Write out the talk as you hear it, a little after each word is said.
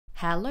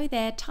Hello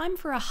there, time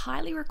for a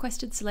highly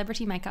requested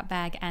celebrity makeup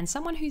bag and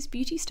someone whose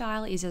beauty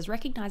style is as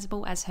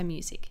recognisable as her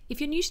music. If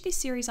you're new to this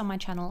series on my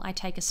channel, I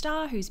take a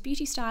star whose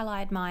beauty style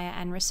I admire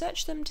and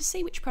research them to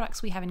see which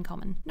products we have in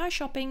common. No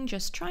shopping,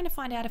 just trying to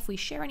find out if we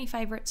share any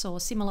favourites or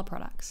similar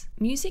products.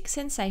 Music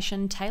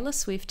sensation Taylor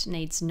Swift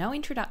needs no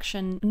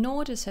introduction,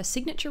 nor does her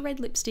signature red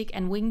lipstick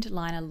and winged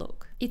liner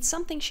look. It's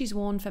something she's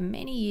worn for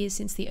many years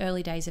since the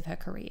early days of her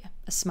career.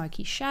 A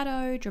smoky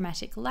shadow,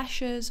 dramatic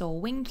lashes, or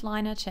winged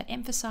liner to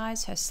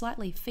emphasise her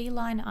slightly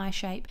feline eye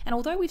shape, and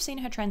although we've seen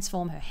her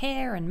transform her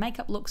hair and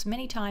makeup looks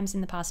many times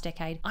in the past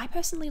decade, I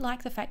personally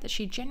like the fact that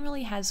she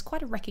generally has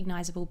quite a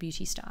recognisable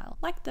beauty style,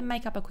 like the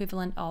makeup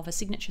equivalent of a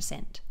signature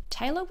scent.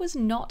 Taylor was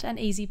not an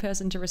easy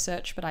person to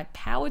research, but I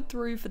powered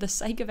through for the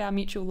sake of our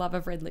mutual love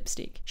of red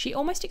lipstick. She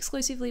almost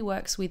exclusively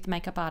works with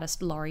makeup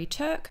artist Laurie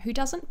Turk, who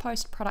doesn't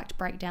post product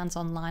breakdowns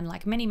online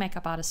like many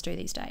makeup artists do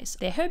these days.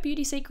 They're her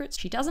beauty secrets,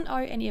 she doesn't owe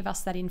any of us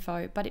that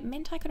info, but it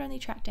meant I could only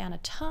track down a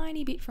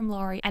tiny bit from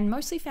Laurie and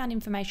mostly found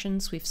information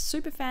Swift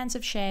superfans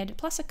have shared,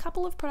 plus a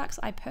couple of products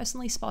I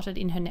personally spotted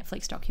in her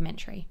Netflix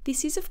documentary.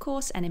 This is of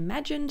course an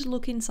imagined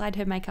look inside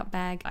her makeup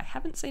bag. I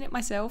haven't seen it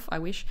myself, I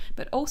wish,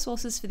 but all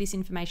sources for this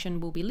information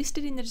will be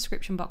listed in the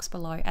description box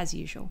below as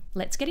usual.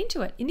 Let's get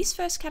into it. In this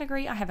first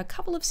category, I have a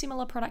couple of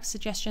similar product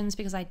suggestions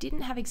because I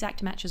didn't have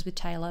exact matches with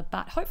Taylor,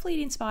 but hopefully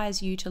it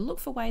inspires you to look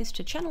for ways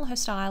to channel her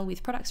style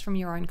with products from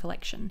your own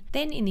collection.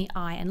 Then in the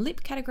eye and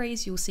lip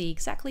categories, you'll see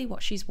exactly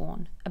what she's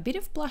worn. A bit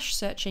of blush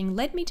searching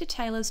led me to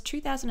Taylor's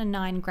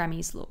 2009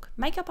 Grammys look.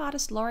 Makeup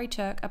artist Laurie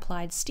Turk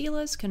applied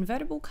Steeler's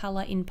convertible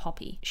colour in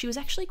Poppy. She was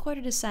actually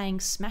quoted as saying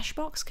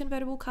Smashbox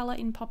convertible colour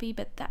in Poppy,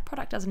 but that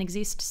product doesn't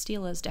exist.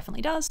 Steeler's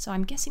definitely does, so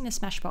I'm guessing the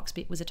Smashbox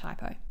bit was a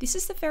typo. This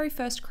is the very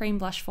first cream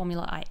blush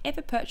formula I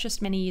ever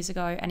purchased many years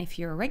ago, and if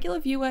you're a regular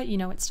viewer, you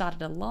know it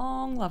started a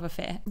long love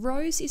affair.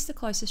 Rose is the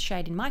closest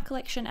shade in my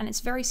collection, and it's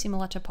very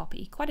similar to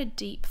Poppy, quite a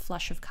deep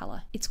flush of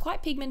colour. It's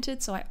quite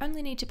pigmented, so I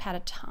only need to pat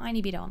a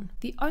tiny bit on.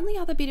 The only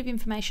other bit of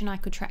information I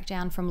could track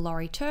down from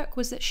Laurie Turk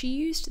was that she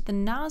used the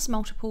NARS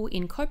multiple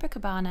in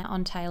Copacabana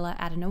on Taylor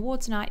at an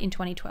awards night in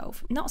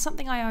 2012. Not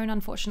something I own,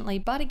 unfortunately,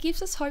 but it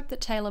gives us hope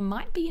that Taylor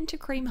might be into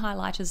cream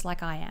highlighters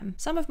like I am.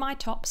 Some of my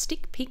top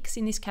stick picks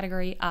in this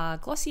category are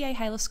Glossier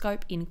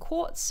Haloscope in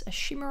Quartz, a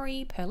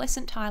shimmery,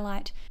 pearlescent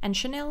highlight, and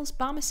Chanel's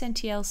Balm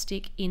Essentiel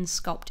stick in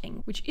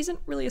Sculpting, which isn't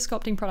really a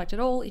sculpting product at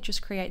all, it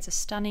just creates a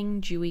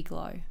stunning, dewy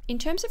glow. In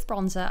terms of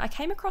bronzer, I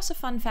came across a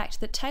fun fact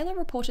that Taylor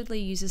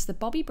reportedly uses the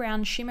Bobbi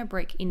Brown Shimmer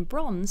Brick in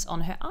bronze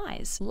on her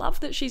eyes. Love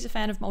that she's a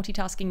fan of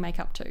multitasking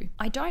makeup too.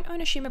 I don't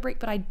own a shimmer brick,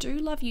 but I do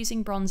love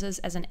using bronzers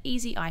as an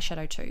easy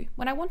eyeshadow too.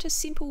 When I want a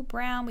simple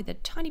brown with a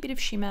tiny bit of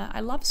shimmer, I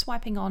love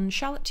swiping on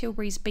Charlotte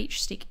Tilbury's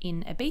Beach Stick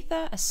in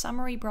Ibiza, a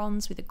summery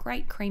bronze with a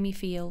great creamy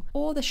feel,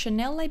 or the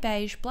Chanel Le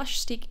Beige blush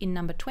stick in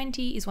number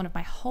 20 is one of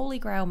my holy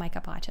grail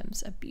makeup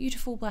items, a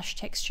beautiful blush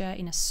texture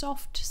in a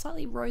soft,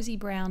 slightly rosy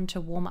brown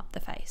to warm up the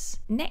face.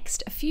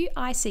 Next, a few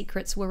eye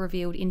secrets were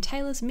revealed in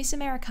Taylor's Miss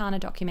Americana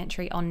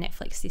documentary on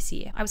Netflix this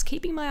year. I was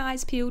keeping my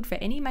eyes peeled for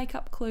any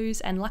makeup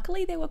clues, and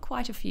luckily there were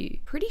quite a few.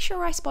 Pretty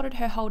sure I spotted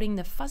her holding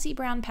the fuzzy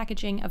brown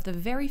packaging of the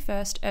very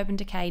first Urban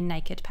Decay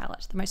Naked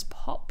palette, the most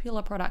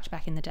popular product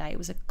back in the day. It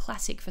was a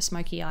classic for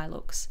smoky eye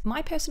looks.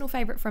 My personal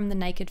favourite from the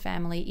Naked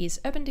family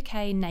is Urban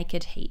Decay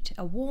Naked Heat,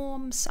 a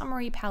warm,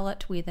 summery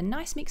palette with a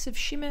nice mix of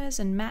shimmers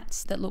and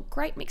mattes that look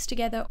great mixed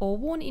together or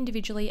worn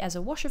individually as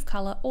a wash of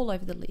colour all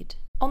over the lid.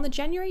 On the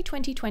January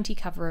 2020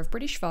 cover of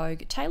British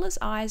Vogue, Taylor's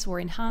eyes were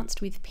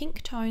enhanced with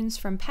pink tones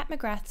from Pat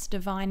McGrath's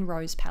Divine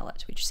Rose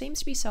palette, which seems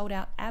to be sold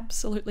out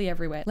absolutely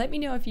everywhere. Let me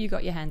know if you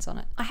got your hands on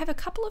it. I have a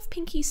couple of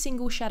pinky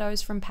single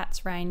shadows from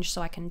Pat's range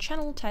so I can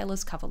channel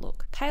Taylor's cover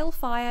look. Pale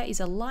Fire is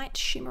a light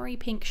shimmery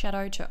pink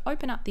shadow to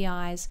open up the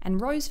eyes,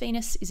 and Rose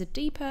Venus is a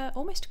deeper,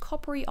 almost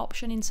coppery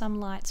option in some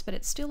lights, but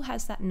it still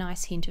has that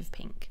nice hint of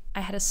pink. I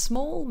had a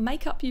small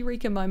makeup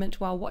eureka moment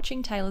while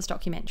watching Taylor's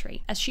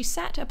documentary. As she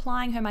sat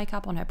applying her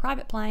makeup on her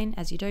private plane,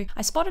 as you do,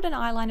 I spotted an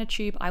eyeliner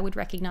tube I would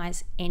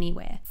recognise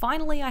anywhere.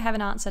 Finally, I have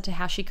an answer to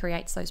how she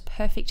creates those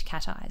perfect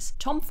cat eyes.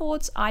 Tom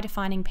Ford's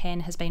eye-defining pen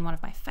has been one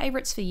of my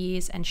favourites for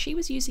years, and she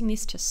was using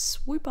this to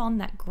swoop on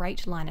that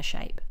great liner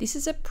shape. This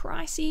is a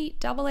pricey,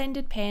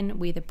 double-ended pen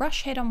with a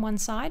brush head on one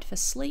side for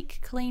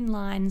sleek, clean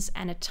lines,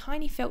 and a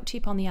tiny felt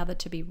tip on the other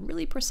to be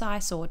really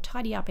precise or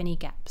tidy up any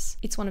gaps.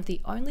 It's one of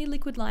the only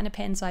liquid liner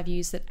pens I've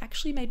used that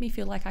actually made me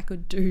feel like I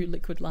could do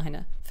liquid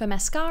liner. For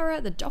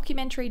mascara, the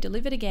documentary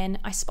delivered again.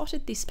 I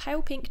spotted this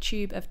pale pink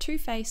tube of Too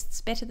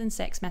Faced's Better Than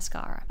Sex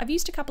mascara. I've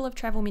used a couple of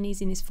travel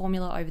minis in this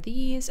formula over the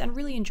years and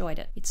really enjoyed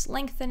it. It's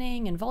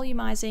lengthening and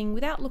volumizing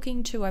without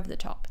looking too over the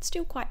top. It's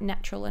still quite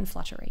natural and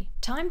fluttery.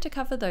 Time to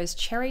cover those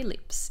cherry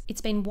lips.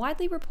 It's been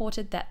widely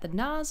reported that the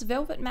NARS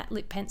Velvet Matte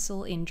Lip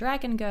Pencil in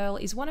Dragon Girl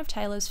is one of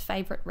Taylor's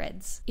favourite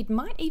reds. It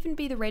might even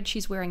be the red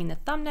she's wearing in the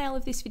thumbnail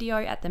of this video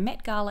at the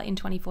Met Gala in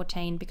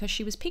 2014 because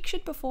she was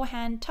pictured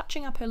beforehand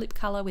touching up her lip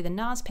colour with a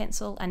NARS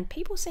pencil, and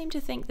people seem to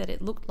think that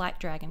it looked like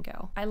Dragon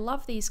Girl. I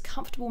love these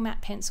comfortable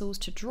matte pencils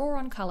to draw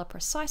on colour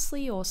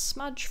precisely or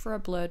smudge for a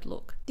blurred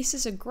look. This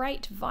is a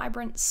great,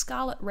 vibrant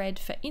scarlet red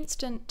for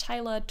instant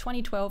Taylor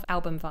 2012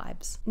 album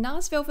vibes.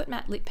 NARS Velvet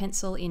Matte Lip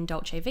Pencil in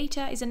Dolce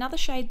Vita is another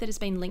shade that has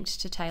been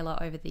linked to Taylor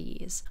over the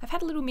years. I've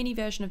had a little mini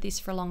version of this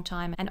for a long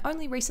time and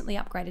only recently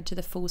upgraded to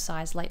the full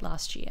size late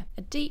last year.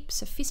 A deep,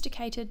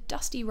 sophisticated,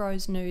 dusty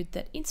rose nude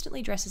that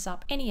instantly dresses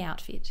up any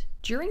outfit.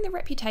 During the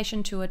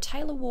Reputation tour,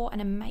 Taylor wore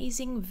an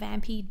amazing,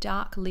 vampy,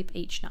 dark lip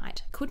each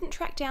night. Couldn't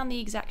track down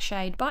the exact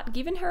shade, but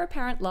given her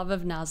apparent love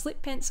of NARS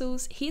lip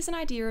pencils, here's an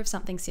idea of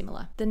something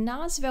similar. The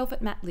NARS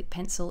Velvet Matte Lip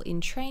Pencil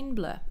in Train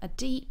Bleu, a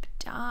deep,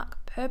 dark,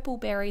 purple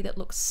berry that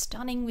looks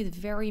stunning with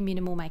very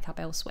minimal makeup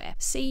elsewhere.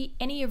 See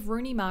any of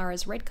Rooney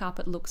Mara's red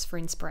carpet looks for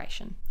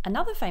inspiration.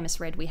 Another famous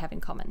red we have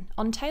in common.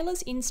 On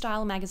Taylor's In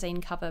Style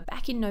magazine cover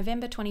back in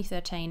November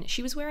 2013,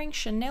 she was wearing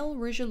Chanel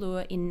Rouge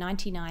Allure in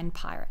 99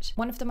 Pirate,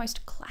 one of the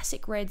most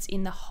classic reds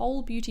in the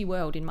whole beauty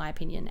world in my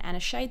opinion, and a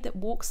shade that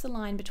walks the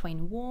line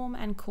between warm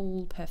and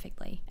cool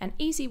perfectly. An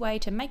easy way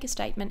to make a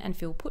statement and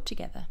feel put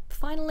together.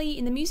 Finally,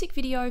 in the music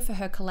video for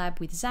her collab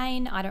with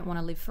Zayn, I Don't Want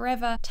to Live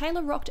Forever,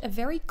 Taylor rocked a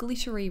very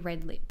glittery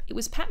red lip. It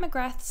was Pat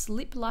McGrath's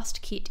Lip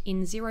Lust kit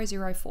in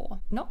 004.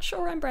 Not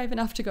sure I'm brave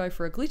enough to go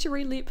for a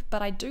glittery lip,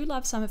 but I do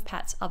love some of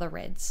Pat's other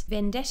reds.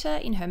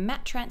 Vendetta in her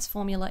matte trance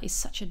formula is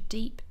such a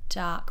deep,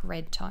 dark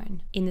red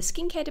tone. In the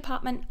skincare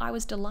department, I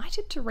was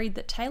delighted to read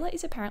that Taylor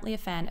is apparently a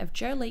fan of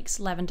Jolique's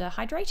Lavender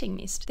Hydrating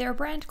Mist. They're a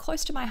brand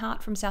close to my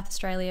heart from South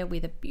Australia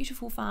with a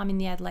beautiful farm in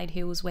the Adelaide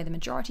Hills where the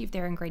majority of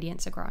their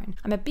ingredients are grown.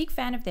 I'm a big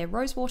fan of their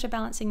Rosewater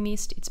Balancing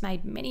Mist. It's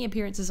made many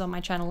appearances on my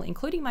channel,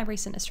 including my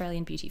recent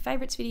Australian Beauty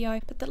Favourites video,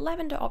 but the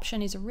lavender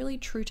option is a really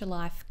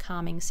true-to-life,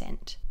 calming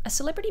scent. A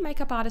celebrity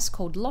makeup artist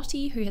called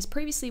Lottie, who has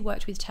previously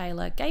worked with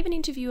Taylor, gave an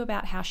interview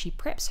about how she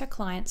preps her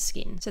clients'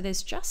 skin, so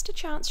there's just a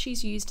chance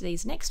she's used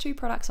these next two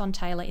products on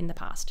Taylor in the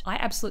past. I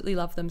absolutely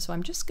love them, so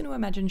I'm just going to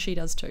imagine she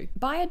does too.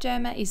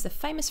 Bioderma is the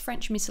famous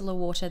French micellar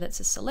water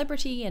that's a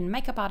celebrity and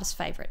makeup artist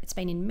favourite. It's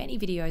been in many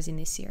videos in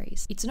this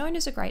series. It's known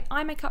as a great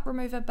eye makeup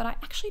remover, but I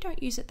actually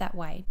don't use it that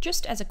way.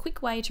 Just as a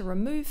quick way to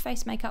remove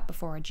face makeup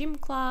before a gym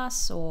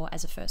class, or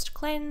as a first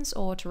cleanse,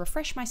 or to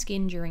refresh my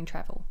skin during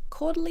travel.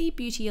 Caudalie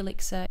Beauty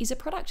Elixir is a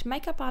product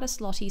makeup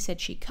artist Lottie said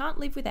she can't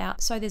live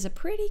without, so there's a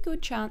pretty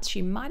good chance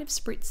she might have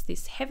spritzed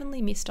this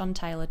heavenly mist on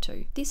Taylor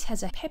too. This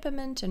has a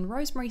peppermint and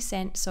rosemary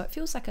scent, so it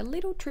feels like a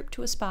little trip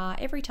to a spa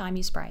every time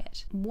you spray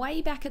it.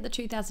 Way back at the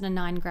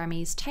 2009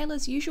 Grammys,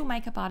 Taylor's usual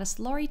makeup artist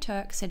Laurie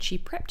Turk said she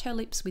prepped her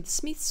lips with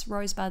Smith's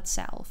Rosebud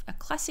Salve, a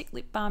classic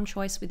lip balm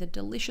choice with a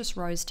delicious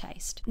rose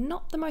taste.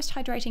 Not the most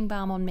hydrating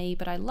balm on me,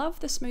 but I love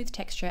the smooth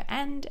texture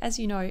and, as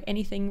you know,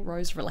 anything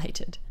rose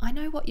related. I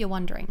know what you're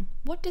wondering.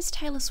 What does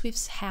Taylor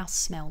Swift's house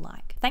smell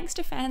like? Thanks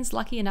to fans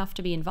lucky enough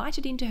to be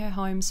invited into her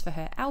homes for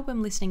her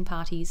album listening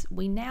parties,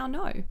 we now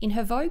know. In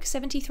her Vogue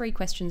 73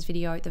 Questions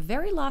video, the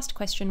very last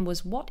question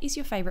was, what is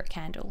your favourite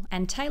candle?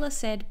 And Taylor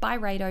said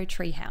Byredo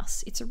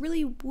Treehouse. It's a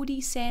really woody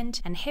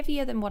scent and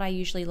heavier than what I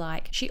usually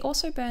like. She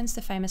also burns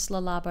the famous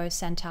Le Labo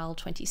Santal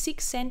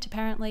 26 scent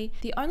apparently.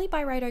 The only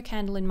Byredo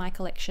candle in my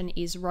collection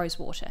is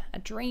Rosewater, a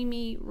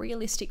dreamy,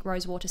 realistic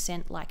rosewater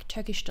scent like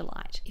Turkish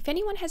Delight. If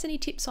anyone has any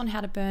tips on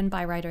how to burn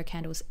Byredo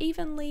candles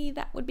evenly,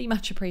 that would be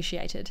much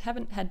appreciated.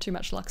 Haven't had too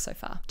much luck so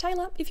far.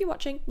 Taylor, if you're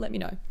watching, let me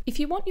know. If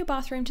you want your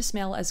bathroom to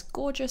smell as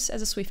gorgeous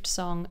as a Swift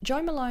song,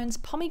 Jo Malone's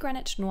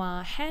Pomegranate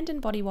Noir hand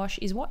and body wash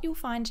is what you'll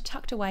find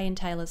tucked away in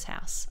Taylor's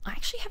house. I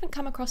actually haven't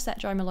come across that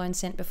Jo Malone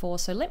scent before,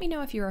 so let me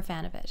know if you're a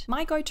fan of it.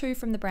 My go-to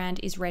from the brand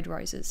is Red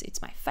Roses.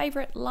 It's my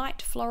favourite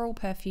light floral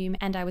perfume,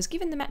 and I was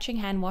given the matching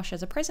hand wash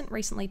as a present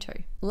recently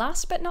too.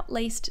 Last but not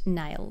least,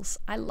 nails.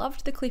 I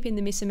loved the clip in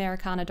the Miss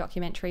Americana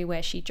documentary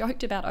where she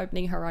joked about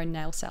opening her own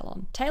nail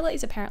salon. Taylor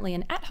is apparently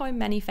an at-home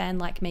mani fan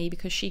like me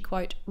because she,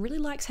 quote, really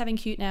likes having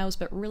cute nails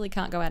but really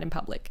can't go out in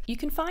public. You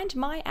can find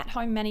my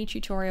at-home mani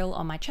tutorial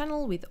on my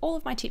channel with all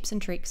of my tips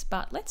and tricks,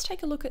 but let's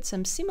take a look at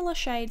some similar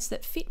shades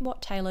that fit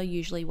what Taylor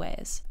usually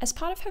wears. As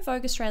part of her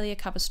Vogue Australia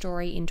cover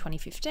story in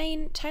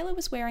 2015, Taylor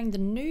was wearing the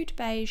nude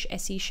beige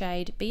Essie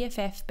shade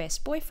BFF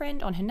Best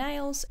Boyfriend on her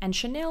nails and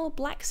Chanel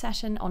Black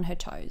Satin on her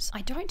toes.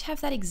 I don't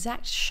have that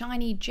exact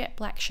shiny jet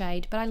black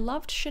shade, but I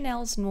loved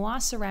Chanel's Noir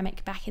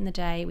Ceramic back in the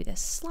day with a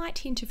slight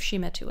hint of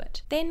shimmer to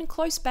it. Then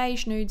close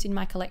beige nudes in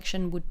my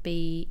collection would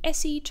be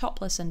Essie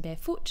Topless and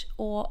Barefoot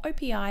or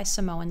OPI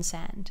Samoan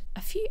Sand.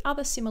 A few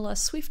other similar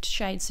Swift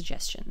shade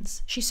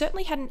suggestions. She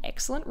certainly had an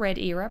excellent red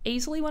era,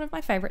 easily one of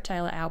my favourite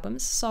Taylor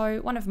albums, so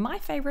one of my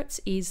favourites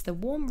is the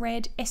warm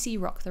red Essie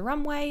Rock the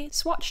Runway,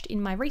 swatched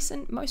in my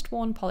recent Most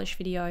Worn Polish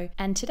video,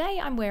 and today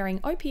I'm wearing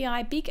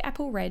OPI Big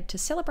Apple Red to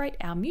celebrate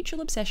our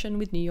mutual obsession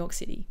with New York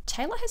City.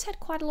 Taylor has had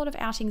quite a lot of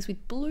outings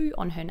with blue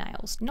on her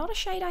nails. Not a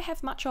shade I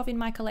have much of in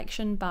my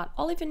collection, but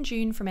Olive and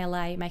June from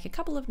LA make a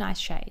couple of nice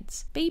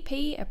shades. BB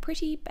VP, a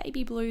pretty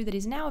baby blue that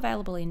is now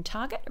available in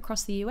Target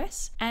across the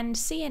US, and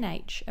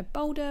CNH, a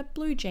bolder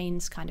blue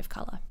jeans kind of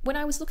colour. When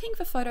I was looking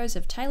for photos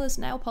of Taylor's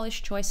nail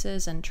polish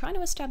choices and trying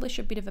to establish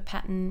a bit of a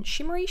pattern,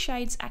 shimmery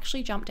shades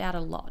actually jumped out a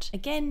lot.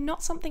 Again,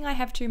 not something I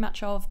have too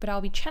much of, but I'll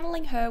be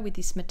channeling her with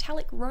this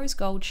metallic rose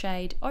gold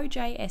shade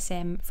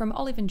OJSM from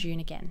Olive & June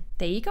again.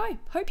 There you go.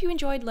 Hope you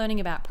enjoyed learning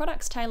about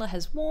products Taylor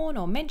has worn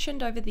or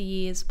mentioned over the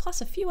years,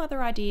 plus a few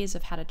other ideas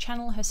of how to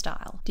channel her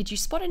style. Did you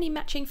spot any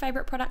matching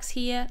favourite products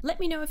here? Let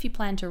me know if you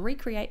plan to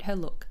recreate her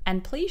look.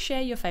 And please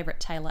share your favourite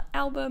Taylor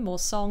album or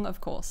song,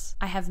 of course.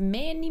 I have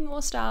many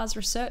more stars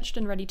researched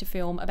and ready to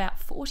film. About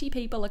 40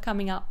 people are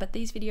coming up, but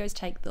these videos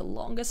take the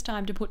longest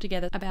time to put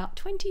together, about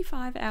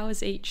 25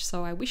 hours each,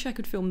 so I wish I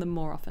could film them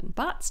more often.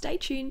 But stay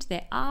tuned,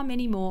 there are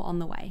many more on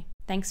the way.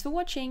 Thanks for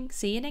watching,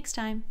 see you next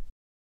time.